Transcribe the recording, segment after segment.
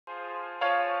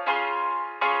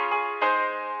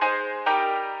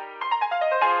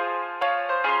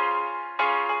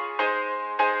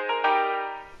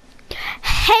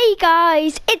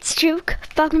Guys, it's Duke.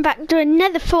 Welcome back to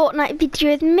another Fortnite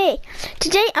video with me.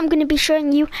 Today I'm going to be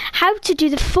showing you how to do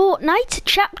the Fortnite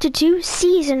Chapter 2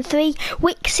 Season 3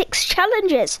 Week 6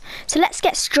 challenges. So let's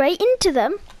get straight into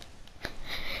them.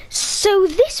 So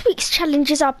this week's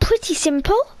challenges are pretty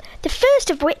simple. The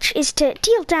first of which is to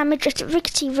deal damage at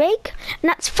Rickety Rig, and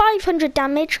that's 500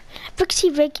 damage. Rickety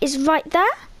Rig is right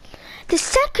there. The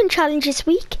second challenge this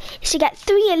week is to get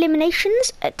 3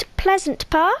 eliminations at Pleasant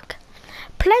Park.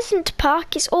 Pleasant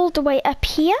Park is all the way up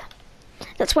here.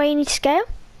 That's where you need to go.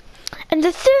 And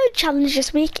the third challenge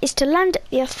this week is to land at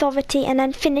the Authority and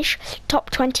then finish top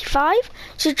 25.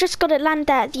 So you've just got to land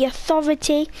there at the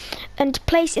Authority and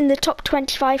place in the top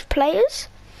 25 players.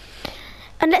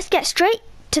 And let's get straight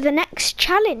to the next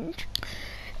challenge.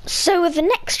 So the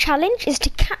next challenge is to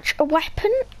catch a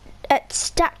weapon at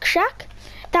Stack Shack.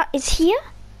 That is here.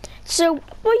 So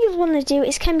what you want to do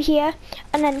is come here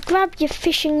and then grab your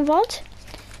fishing rod.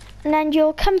 And then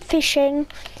you'll come fishing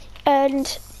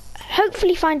and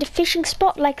hopefully find a fishing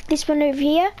spot like this one over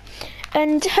here.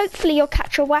 And hopefully you'll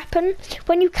catch a weapon.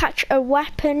 When you catch a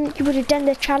weapon, you would have done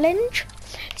the challenge.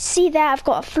 See there, I've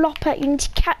got a flopper. You need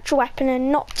to catch a weapon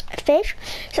and not a fish.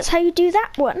 So that's how you do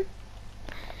that one.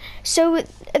 So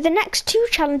the next 2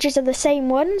 challenges are the same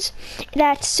ones.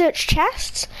 They're to search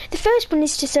chests. The first one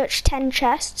is to search 10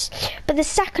 chests, but the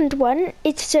second one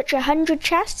is to search 100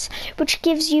 chests, which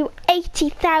gives you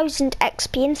 80,000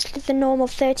 XP instead of the normal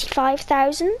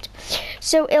 35,000.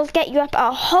 So it'll get you up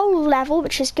a whole level,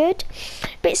 which is good.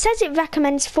 But it says it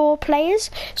recommends 4 players,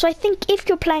 so I think if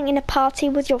you're playing in a party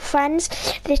with your friends,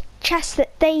 the chests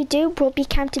that they do will be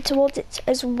counted towards it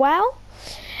as well.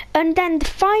 And then the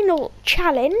final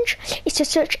challenge is to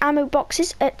search ammo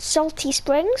boxes at Salty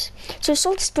Springs. So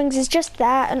Salty Springs is just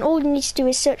there, and all you need to do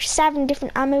is search 7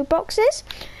 different ammo boxes.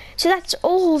 So that's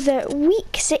all the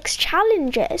week 6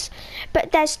 challenges.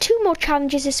 But there's 2 more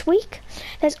challenges this week.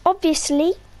 There's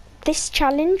obviously this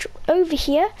challenge over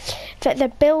here, for the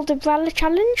Build Umbrella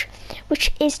challenge,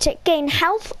 which is to gain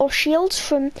health or shields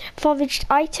from foraged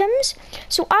items.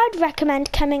 So I'd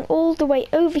recommend coming all the way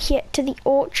over here to the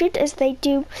orchard, as they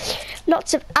do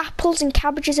lots of apples and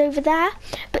cabbages over there.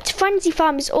 But Frenzy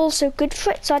Farm is also good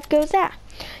for it, so I'd go there.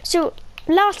 So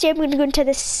lastly, I'm going to go into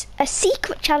this a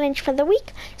secret challenge for the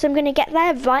week, so I'm going to get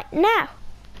there right now.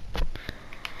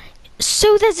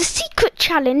 So there's a secret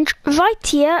challenge right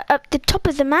here at the top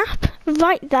of the map,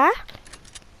 right there,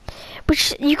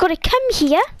 which you've got to come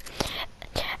here,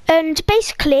 and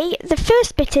basically the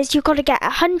first bit is you've got to get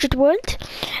 100 wood,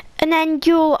 and then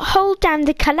you'll hold down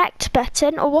the collect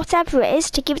button or whatever it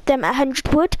is to give them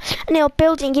 100 wood, and it'll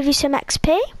build it and give you some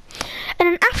XP. And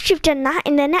then after you've done that,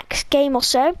 in the next game or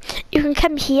so, you can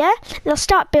come here, they'll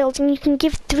start building, you can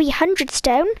give 300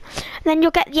 stone, and then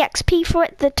you'll get the XP for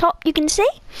it at the top, you can see.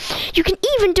 You can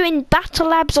even do it in Battle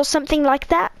Labs or something like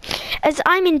that. As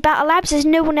I'm in Battle Labs, there's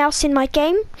no one else in my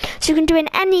game, so you can do it in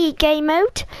any game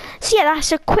mode. So yeah,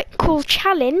 that's a quick, cool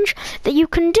challenge that you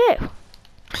can do.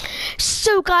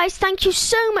 So guys, thank you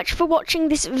so much for watching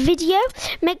this video.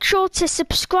 Make sure to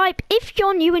subscribe if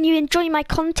you're new and you enjoy my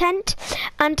content,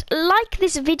 and like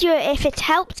this video if it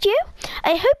helped you.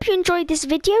 I hope you enjoyed this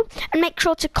video, and make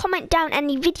sure to comment down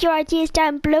any video ideas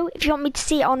down below if you want me to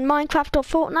see it on Minecraft or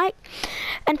Fortnite.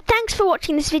 And thanks for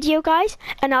watching this video guys,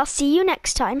 and I'll see you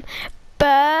next time.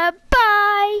 Bye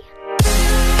bye.